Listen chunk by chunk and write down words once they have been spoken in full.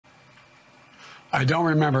I don't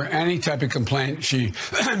remember any type of complaint she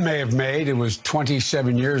may have made. It was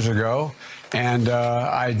 27 years ago, and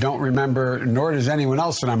I don't remember, nor does anyone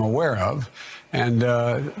else that I'm aware of. And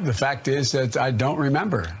the fact is that I don't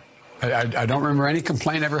remember. I don't remember any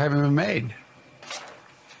complaint ever having been made.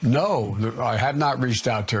 No, I have not reached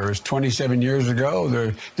out to her. It was 27 years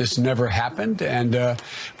ago. This never happened. And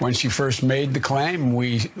when she first made the claim,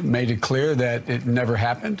 we made it clear that it never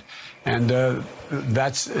happened. And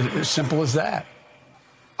that's as simple as that.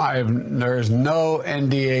 There is no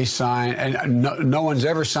NDA signed, and no one's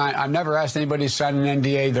ever signed. I've never asked anybody to sign an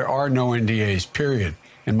NDA. There are no NDAs, period,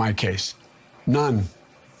 in my case. None.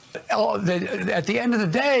 At the end of the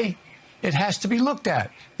day, it has to be looked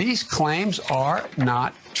at. These claims are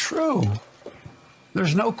not true.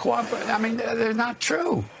 There's no cooperation. I mean, they're not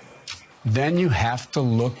true. Then you have to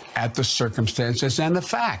look at the circumstances and the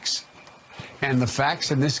facts. And the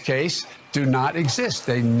facts in this case do not exist.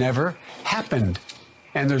 They never happened.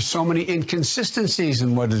 And there's so many inconsistencies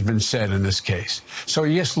in what has been said in this case. So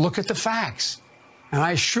you just look at the facts. And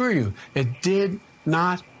I assure you, it did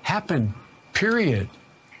not happen, period.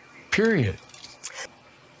 Period.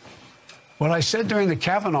 What I said during the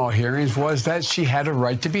Kavanaugh hearings was that she had a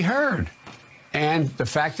right to be heard. And the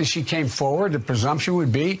fact that she came forward, the presumption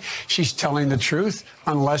would be she's telling the truth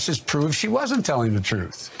unless it's proved she wasn't telling the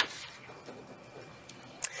truth.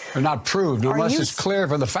 Or not proved, unless it's clear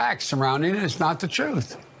from the facts surrounding it, it's not the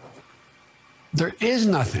truth. There is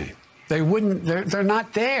nothing. They wouldn't, they're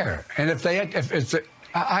not there. And if it's,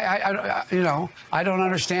 I don't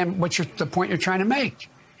understand the point you're trying to make.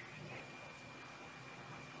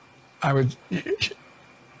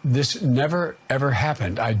 This never, ever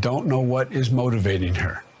happened. I don't know what is motivating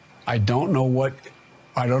her. I don't know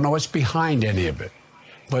what's behind any of it,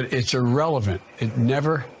 but it's irrelevant. It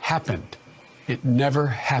never happened. It never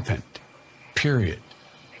happened, period.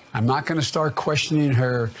 I'm not going to start questioning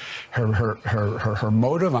her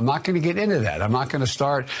motive. I'm not going to get into that. I'm not going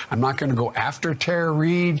to go after Tara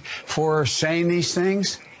Reade for saying these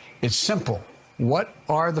things. It's simple. What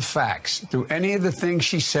are the facts? Do any of the things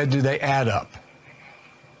she said, do they add up?